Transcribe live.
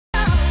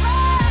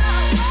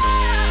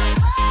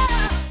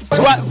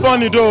quite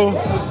funny though.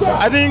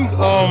 I think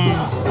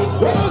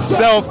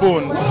cell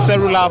phone,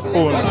 cellular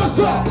phone.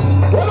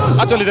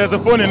 Actually, there's a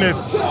phone in it,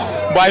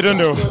 but I don't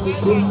know.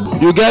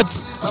 You get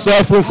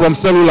cell phone from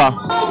cellular.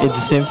 It's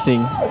the same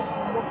thing.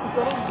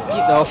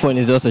 Cell phone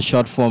is just a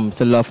short form.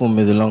 Cellular phone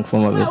is a long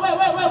form of it.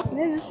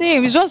 It's the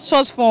same. It's just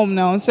short form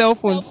now. Cell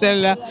phone,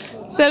 cellular.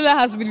 Cellular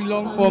has to be the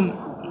long form.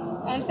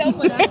 And cell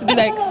phone has to be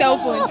like cell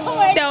phone.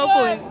 Cell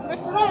phone.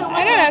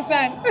 I don't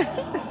understand.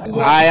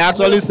 I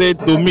actually say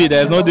to me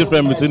there's no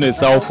difference between a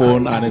cell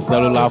phone and a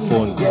cellular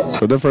phone.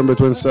 The difference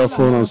between cell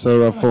phone and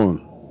cellular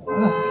phone.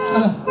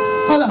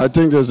 I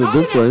think there's a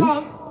difference.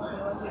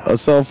 A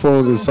cell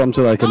phone is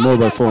something like a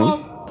mobile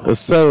phone. A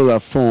cellular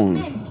phone.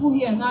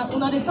 And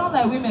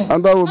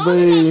that would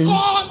be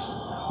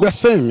the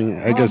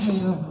same, I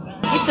guess.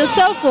 It's a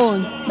cell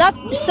phone. That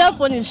cell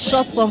phone is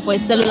short form for a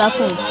cellular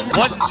phone.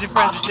 What's the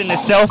difference between a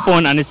cell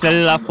phone and a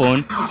cellular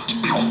phone?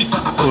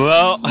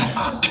 Well,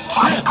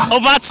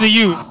 over to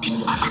you.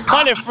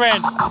 Call a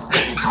friend.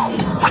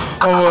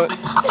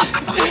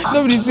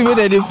 Nobody see what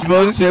they do.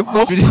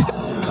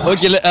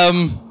 Okay,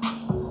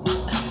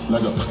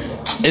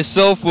 a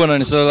cell phone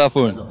and a cellular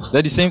phone,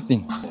 they're the same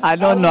thing. I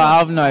don't know, I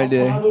have no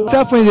idea.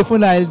 Cell phone is a phone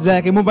that is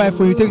like a mobile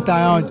phone, you take it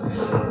around.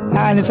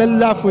 And a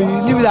cellular phone,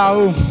 you leave it at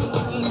home.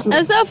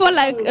 A cell phone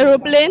like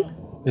aeroplane?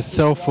 A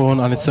cell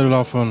phone and a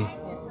cellular phone.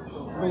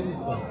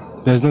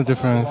 There's no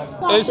difference.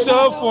 A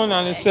cell phone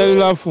and a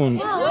cellular phone.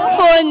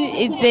 Phone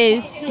is a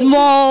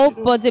small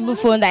portable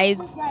phone that is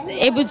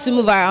able to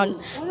move around.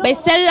 But a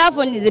cellular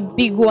phone is a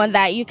big one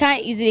that you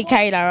can't easily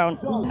carry it around.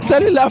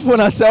 Cellular phone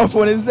and cell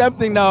phone is the same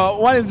thing now.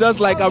 One is just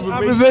like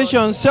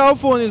abbreviation. Cell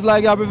phone is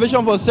like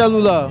abbreviation for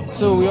cellular.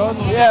 So we all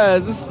know. Yeah,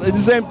 it's the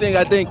same thing,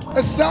 I think.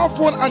 A cell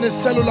phone and a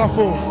cellular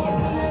phone.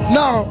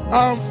 Now,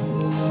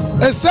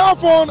 a cell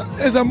phone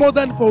is a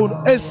modern phone.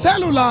 A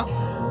cellular,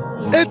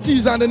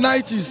 80s and the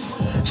 90s.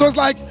 So it's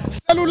like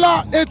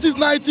cellular, 80s,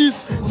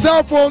 90s,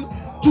 cell phone,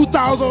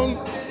 2000.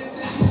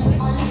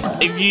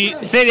 If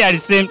you say they are the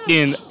same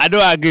thing, I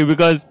don't agree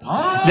because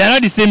they're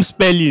not the same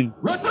spelling.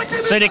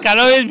 So they can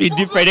always be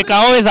different. They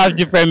can always have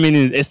different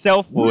meanings. A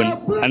cell phone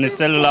and a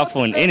cellular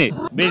phone, innit?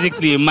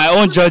 Basically, my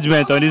own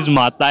judgment on this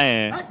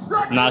matter,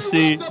 now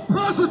say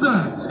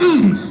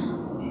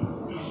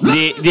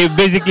they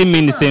basically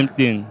mean the same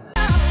thing.